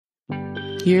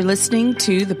You're listening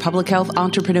to the Public Health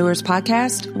Entrepreneurs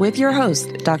Podcast with your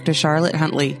host, Dr. Charlotte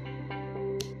Huntley.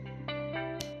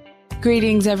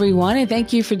 Greetings, everyone, and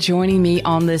thank you for joining me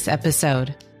on this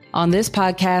episode. On this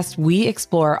podcast, we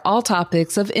explore all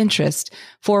topics of interest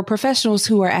for professionals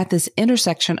who are at this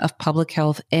intersection of public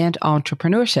health and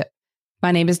entrepreneurship.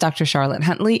 My name is Dr. Charlotte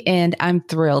Huntley, and I'm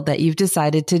thrilled that you've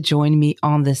decided to join me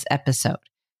on this episode.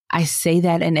 I say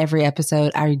that in every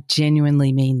episode. I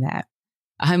genuinely mean that.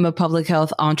 I'm a public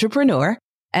health entrepreneur,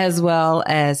 as well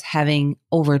as having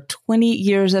over 20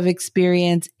 years of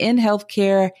experience in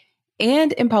healthcare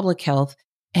and in public health,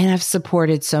 and I've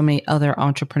supported so many other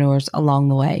entrepreneurs along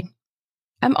the way.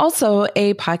 I'm also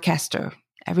a podcaster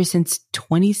ever since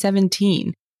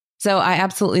 2017. So I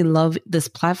absolutely love this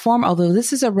platform, although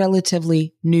this is a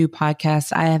relatively new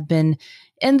podcast. I have been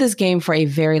in this game for a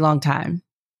very long time.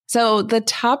 So the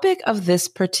topic of this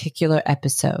particular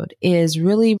episode is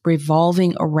really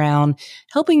revolving around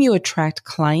helping you attract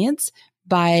clients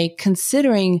by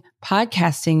considering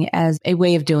podcasting as a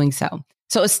way of doing so.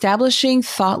 So establishing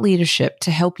thought leadership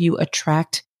to help you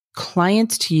attract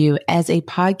clients to you as a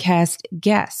podcast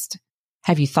guest.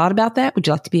 Have you thought about that? Would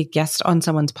you like to be a guest on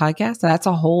someone's podcast? That's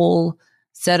a whole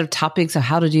set of topics of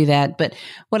how to do that. But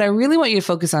what I really want you to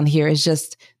focus on here is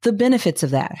just the benefits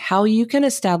of that, how you can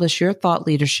establish your thought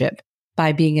leadership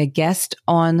by being a guest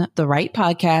on the right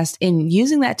podcast and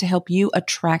using that to help you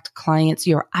attract clients,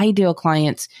 your ideal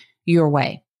clients, your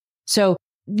way. So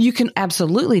you can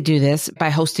absolutely do this by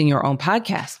hosting your own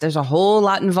podcast. There's a whole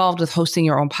lot involved with hosting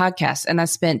your own podcast. And I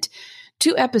spent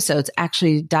 2 episodes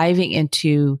actually diving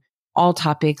into all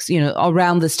topics,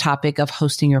 around this topic of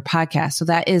hosting your podcast. So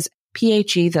that is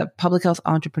PHE, the Public Health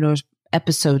Entrepreneurs,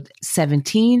 episode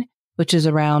 17, which is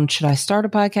around should I start a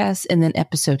podcast? And then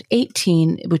episode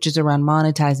 18, which is around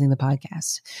monetizing the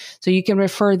podcast. So you can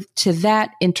refer to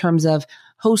that in terms of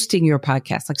hosting your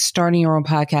podcast, like starting your own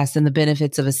podcast and the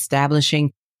benefits of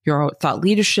establishing your thought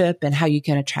leadership and how you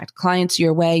can attract clients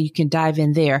your way. You can dive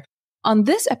in there. On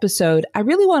this episode, I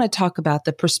really want to talk about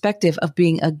the perspective of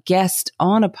being a guest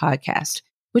on a podcast,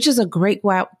 which is a great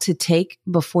route to take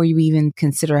before you even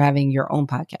consider having your own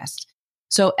podcast.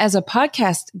 So as a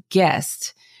podcast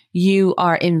guest, you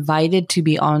are invited to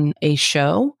be on a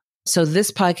show. So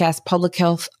this podcast, Public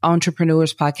Health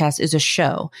Entrepreneurs Podcast, is a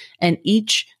show. And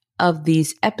each of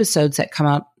these episodes that come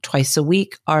out twice a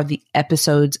week are the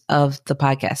episodes of the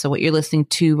podcast. So what you're listening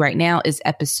to right now is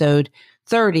episode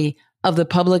 30 of the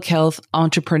Public Health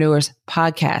Entrepreneurs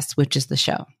Podcast, which is the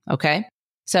show. Okay.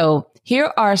 So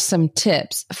here are some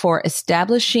tips for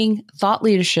establishing thought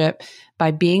leadership by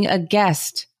being a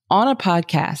guest on a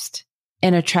podcast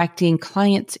and attracting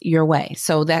clients your way.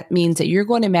 So that means that you're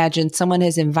going to imagine someone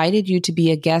has invited you to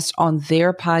be a guest on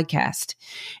their podcast,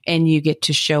 and you get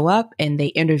to show up and they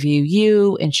interview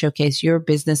you and showcase your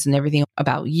business and everything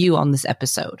about you on this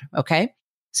episode. Okay.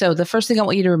 So the first thing I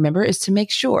want you to remember is to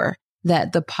make sure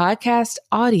that the podcast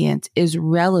audience is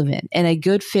relevant and a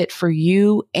good fit for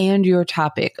you and your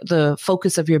topic, the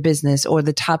focus of your business or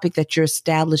the topic that you're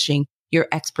establishing your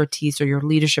expertise or your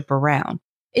leadership around.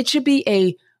 It should be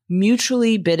a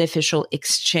mutually beneficial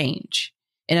exchange.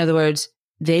 In other words,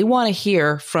 they want to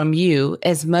hear from you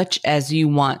as much as you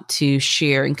want to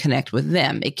share and connect with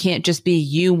them. It can't just be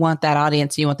you want that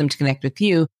audience, you want them to connect with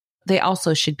you. They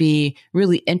also should be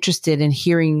really interested in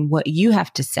hearing what you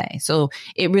have to say. So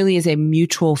it really is a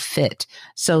mutual fit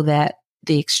so that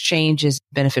the exchange is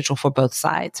beneficial for both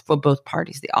sides, for both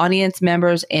parties, the audience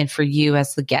members and for you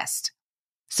as the guest.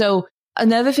 So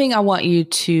another thing I want you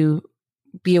to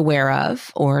be aware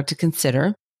of or to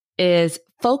consider is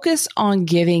focus on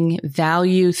giving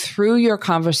value through your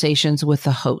conversations with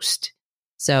the host.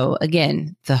 So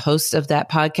again, the host of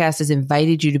that podcast has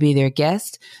invited you to be their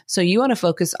guest. So you want to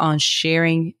focus on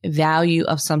sharing value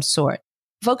of some sort.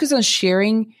 Focus on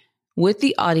sharing with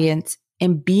the audience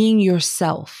and being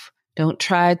yourself. Don't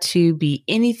try to be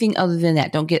anything other than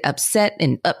that. Don't get upset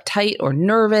and uptight or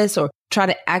nervous or try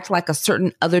to act like a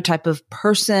certain other type of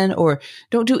person, or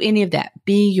don't do any of that.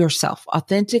 Be yourself,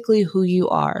 authentically who you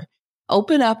are.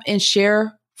 Open up and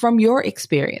share from your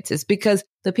experiences, because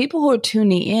the people who are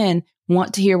tuning in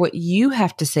want to hear what you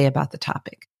have to say about the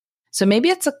topic. So maybe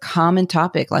it's a common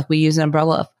topic, like we use an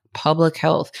umbrella of public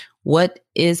health. What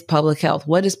is public health?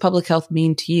 What does public health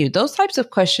mean to you? Those types of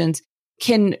questions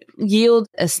can yield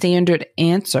a standard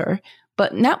answer,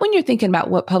 but not when you're thinking about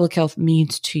what public health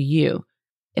means to you.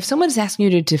 If someone is asking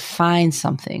you to define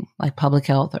something like public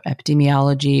health or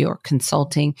epidemiology or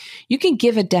consulting, you can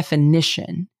give a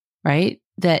definition, right?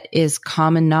 That is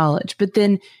common knowledge, but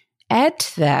then add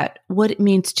to that what it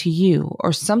means to you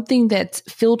or something that's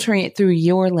filtering it through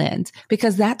your lens,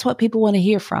 because that's what people want to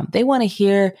hear from. They want to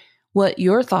hear what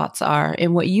your thoughts are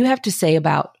and what you have to say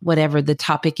about whatever the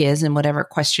topic is and whatever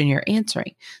question you're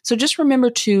answering. So just remember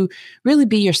to really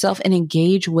be yourself and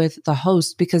engage with the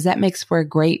host, because that makes for a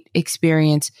great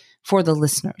experience for the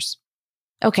listeners.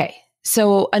 Okay.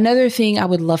 So another thing I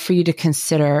would love for you to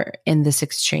consider in this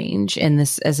exchange and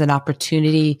this as an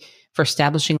opportunity for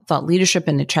establishing thought leadership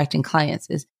and attracting clients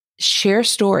is share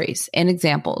stories and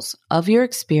examples of your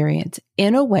experience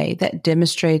in a way that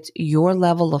demonstrates your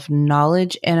level of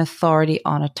knowledge and authority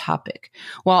on a topic,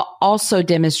 while also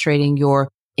demonstrating your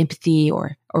empathy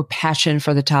or passion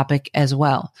for the topic as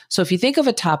well. So if you think of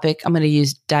a topic, I'm going to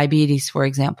use diabetes, for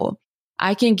example.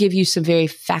 I can give you some very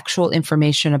factual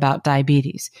information about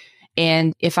diabetes.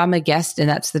 And if I'm a guest and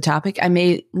that's the topic, I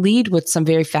may lead with some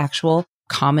very factual,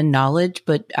 common knowledge,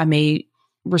 but I may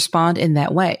respond in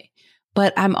that way.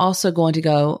 But I'm also going to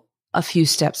go a few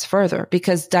steps further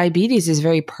because diabetes is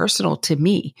very personal to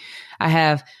me. I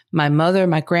have my mother,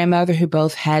 my grandmother, who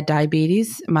both had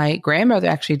diabetes. My grandmother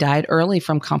actually died early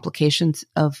from complications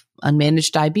of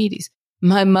unmanaged diabetes.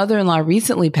 My mother-in-law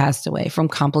recently passed away from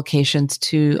complications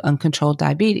to uncontrolled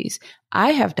diabetes.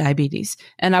 I have diabetes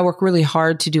and I work really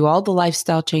hard to do all the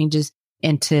lifestyle changes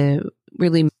and to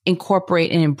really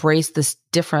incorporate and embrace this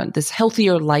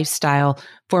healthier lifestyle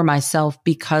for myself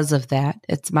because of that.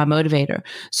 It's my motivator.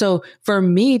 So for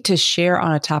me to share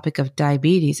on a topic of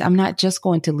diabetes, I'm not just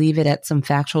going to leave it at some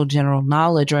factual general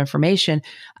knowledge or information.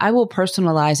 I will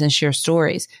personalize and share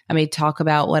stories. I may talk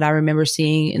about what I remember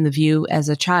seeing in the View as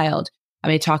a child. I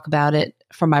may talk about it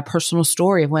from my personal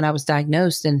story of when I was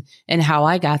diagnosed and how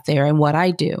I got there and what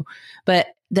I do. But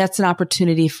that's an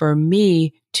opportunity for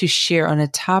me to share on a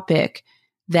topic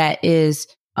that is,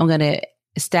 I'm going to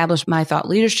establish my thought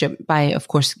leadership by, of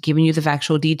course, giving you the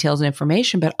factual details and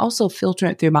information, but also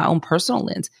filtering it through my own personal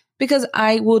lens, because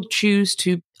I will choose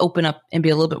to open up and be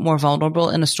a little bit more vulnerable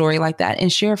in a story like that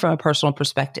and share from a personal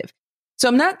perspective. So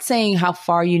I'm not saying how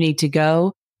far you need to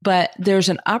go, but there's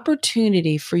an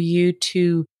opportunity for you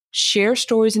to share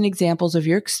stories and examples of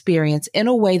your experience in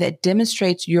a way that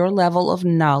demonstrates your level of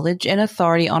knowledge and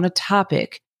authority on a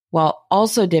topic, while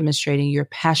also demonstrating your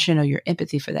passion or your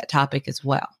empathy for that topic as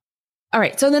well. All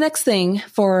right. So the next thing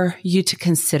for you to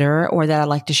consider, or that I'd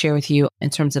like to share with you in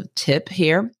terms of tip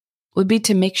here, would be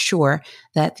to make sure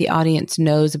that the audience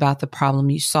knows about the problem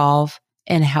you solve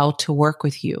and how to work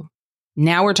with you.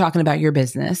 Now we're talking about your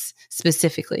business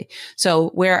specifically. So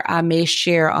where I may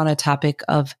share on a topic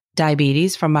of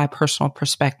diabetes from my personal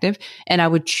perspective, and I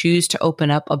would choose to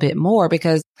open up a bit more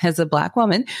because as a Black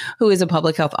woman who is a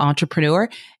public health entrepreneur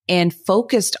and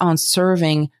focused on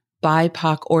serving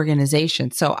BIPOC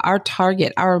organizations. So our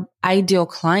target, our ideal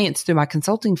clients through my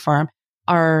consulting firm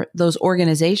are those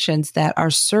organizations that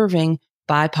are serving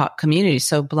BIPOC communities.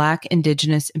 So Black,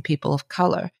 Indigenous, and people of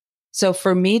color. So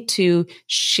for me to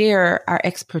share our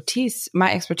expertise,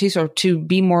 my expertise, or to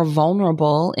be more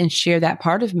vulnerable and share that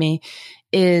part of me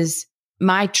is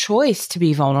my choice to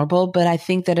be vulnerable. But I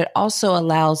think that it also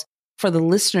allows for the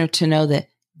listener to know that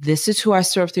this is who I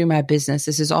serve through my business.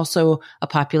 This is also a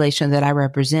population that I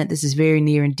represent. This is very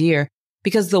near and dear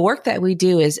because the work that we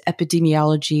do is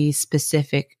epidemiology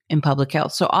specific in public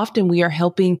health. So often we are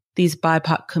helping these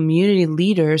BIPOC community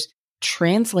leaders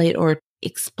translate or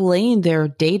explain their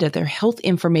data, their health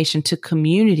information to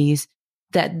communities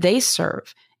that they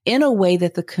serve in a way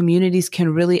that the communities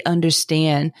can really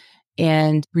understand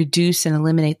and reduce and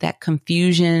eliminate that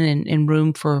confusion and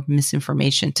room for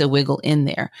misinformation to wiggle in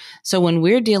there. So when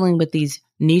we're dealing with these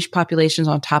niche populations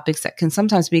on topics that can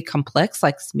sometimes be complex,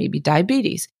 like maybe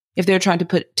diabetes, if they're trying to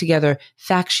put together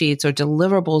fact sheets or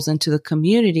deliverables into the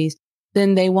communities,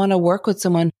 then they want to work with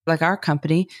someone like our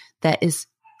company that is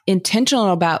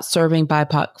intentional about serving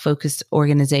BIPOC focused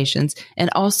organizations and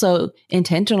also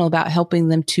intentional about helping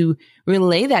them to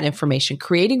relay that information,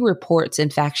 creating reports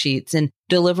and fact sheets and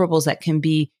deliverables that can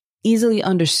be easily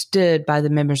understood by the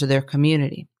members of their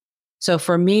community. So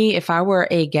for me, if I were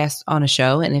a guest on a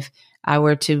show and if I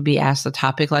were to be asked a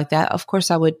topic like that, of course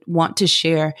I would want to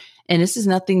share. And this is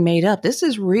nothing made up. This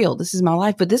is real. This is my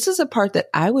life. But this is a part that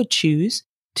I would choose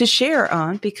to share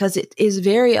on because it is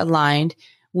very aligned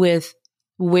with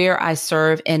where I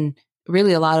serve and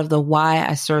really a lot of the why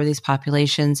I serve these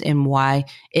populations and why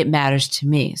it matters to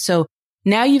me. So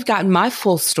now you've gotten my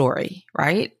full story,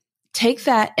 right? Take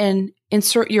that and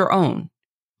insert your own.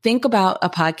 Think about a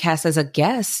podcast as a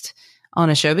guest on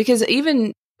a show, because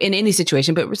even in any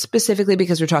situation, but specifically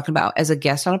because we're talking about as a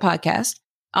guest on a podcast,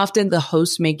 often the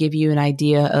host may give you an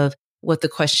idea of what the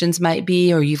questions might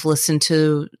be, or you've listened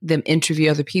to them interview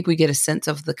other people, you get a sense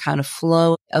of the kind of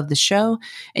flow of the show,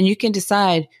 and you can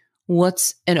decide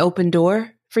what's an open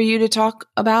door for you to talk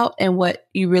about and what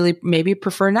you really maybe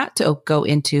prefer not to go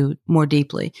into more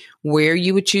deeply, where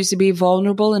you would choose to be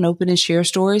vulnerable and open and share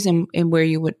stories, and where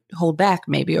you would hold back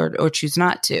maybe or choose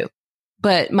not to.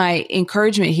 But my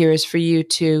encouragement here is for you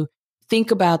to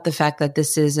think about the fact that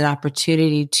this is an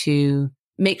opportunity to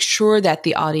make sure that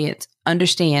the audience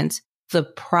understands the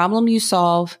problem you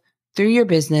solve through your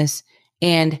business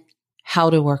and how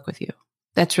to work with you.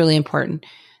 That's really important.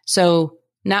 So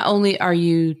not only are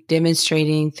you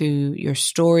demonstrating through your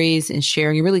stories and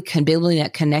sharing, you're really building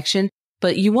that connection,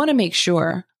 but you want to make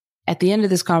sure at the end of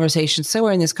this conversation,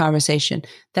 somewhere in this conversation,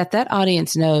 that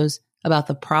audience knows about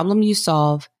the problem you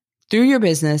solve through your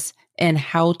business and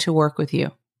how to work with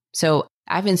you. So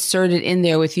I've inserted in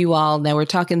there with you all. Now we're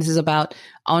talking, this is about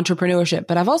entrepreneurship,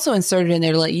 but I've also inserted in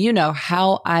there to let you know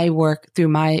how I work through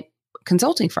my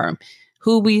consulting firm,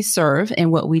 who we serve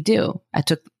and what we do. I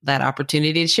took that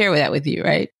opportunity to share that with you,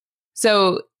 right?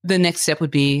 So the next step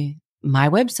would be my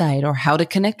website or how to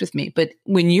connect with me. But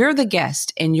when you're the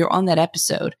guest and you're on that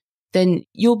episode, then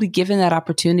you'll be given that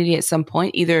opportunity at some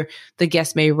point. Either the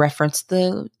guest may reference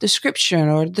the description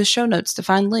or the show notes to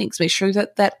find links. Make sure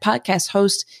that that podcast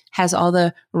host has all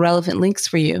the relevant links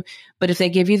for you. But if they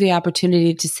give you the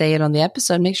opportunity to say it on the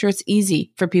episode, make sure it's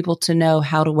easy for people to know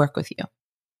how to work with you.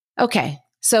 Okay.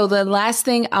 So the last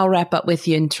thing I'll wrap up with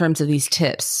you in terms of these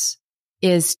tips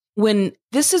is when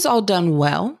this is all done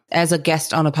well as a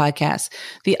guest on a podcast,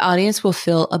 the audience will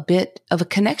feel a bit of a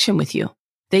connection with you.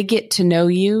 They get to know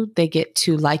you, they get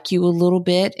to like you a little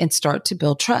bit and start to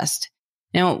build trust.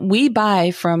 Now, we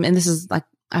buy from, and this is like,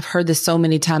 I've heard this so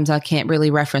many times, I can't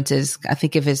really reference it. I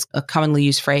think of it as a commonly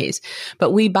used phrase,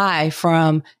 but we buy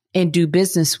from and do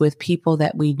business with people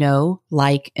that we know,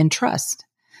 like, and trust.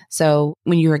 So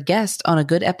when you're a guest on a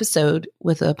good episode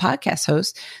with a podcast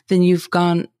host, then you've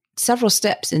gone several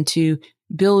steps into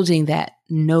building that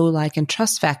know, like, and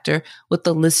trust factor with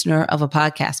the listener of a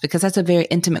podcast, because that's a very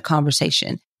intimate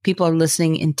conversation. People are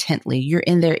listening intently. You're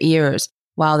in their ears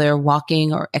while they're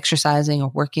walking or exercising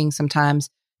or working sometimes,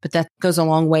 but that goes a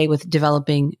long way with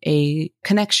developing a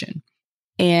connection.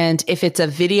 And if it's a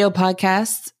video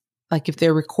podcast, like if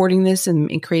they're recording this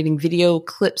and creating video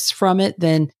clips from it,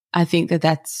 then I think that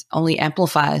that's only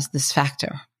amplifies this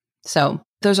factor. So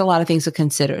there's a lot of things to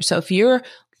consider. So if you're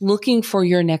looking for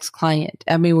your next client,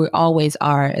 I mean, we always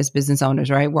are as business owners,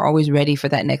 right? We're always ready for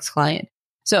that next client.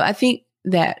 So I think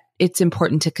that it's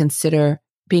important to consider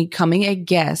becoming a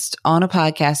guest on a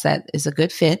podcast that is a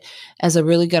good fit as a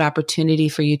really good opportunity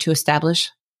for you to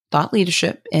establish thought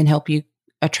leadership and help you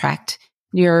attract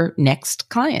your next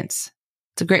clients.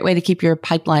 It's a great way to keep your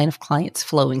pipeline of clients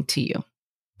flowing to you.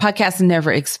 Podcasts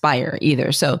never expire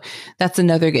either. So that's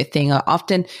another good thing.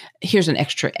 Often, here's an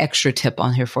extra tip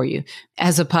on here for you.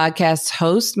 As a podcast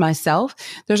host myself,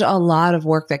 there's a lot of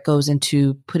work that goes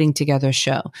into putting together a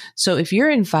show. So if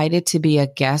you're invited to be a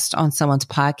guest on someone's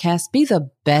podcast, be the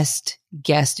best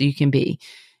guest you can be.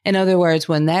 In other words,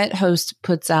 when that host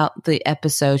puts out the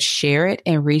episode, share it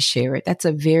and reshare it. That's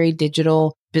a very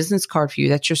digital business card for you.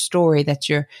 That's your story. That's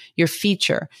your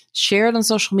feature. Share it on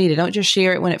social media. Don't just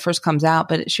share it when it first comes out,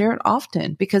 but share it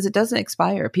often because it doesn't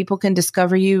expire. People can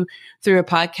discover you through a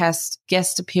podcast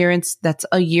guest appearance that's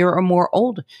a year or more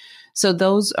old. So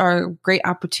those are great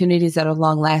opportunities that are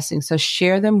long lasting. So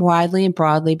share them widely and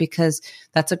broadly because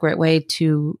that's a great way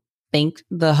to thank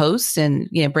the host and,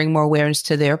 bring more awareness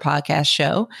to their podcast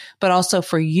show, but also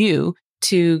for you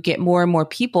to get more and more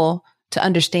people to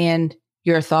understand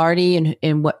your authority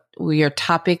and what your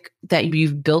topic that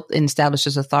you've built and established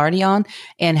as authority on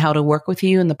and how to work with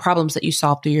you and the problems that you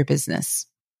solve through your business.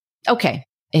 Okay.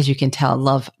 As you can tell, I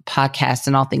love podcasts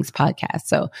and all things podcasts.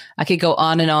 So I could go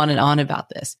on and on and on about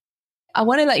this. I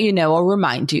want to let you know or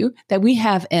remind you that we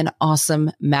have an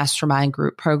awesome mastermind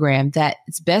group program that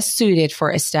is best suited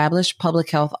for established public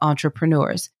health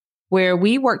entrepreneurs, where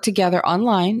we work together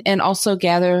online and also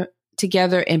gather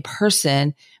together in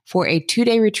person for a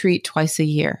 2-day retreat twice a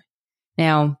year.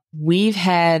 Now, we've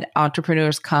had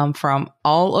entrepreneurs come from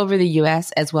all over the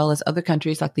US as well as other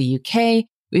countries like the UK.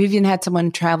 We've even had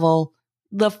someone travel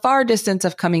the far distance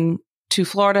of coming to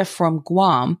Florida from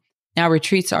Guam. Now,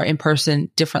 retreats are in person,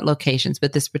 different locations,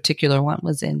 but this particular one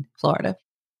was in Florida.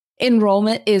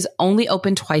 Enrollment is only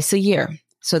open twice a year.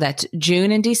 So that's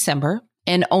June and December,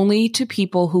 and only to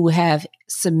people who have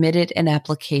submitted an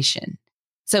application.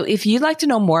 So if you'd like to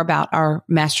know more about our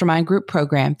mastermind group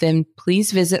program, then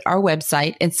please visit our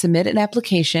website and submit an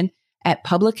application at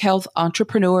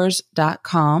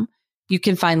publichealthentrepreneurs.com. You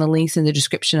can find the links in the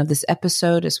description of this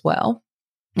episode as well.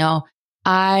 Now,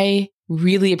 I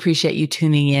really appreciate you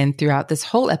tuning in throughout this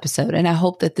whole episode, and I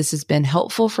hope that this has been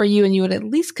helpful for you and you would at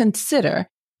least consider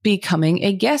becoming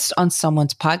a guest on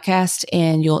someone's podcast,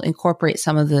 and you'll incorporate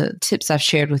some of the tips I've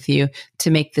shared with you to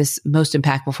make this most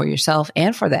impactful for yourself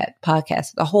and for that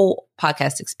podcast, the whole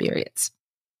podcast experience.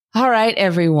 All right,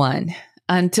 everyone.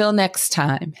 Until next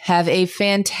time, have a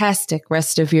fantastic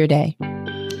rest of your day.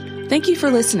 Thank you for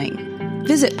listening.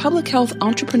 Visit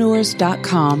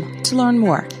publichealthentrepreneurs.com to learn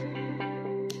more.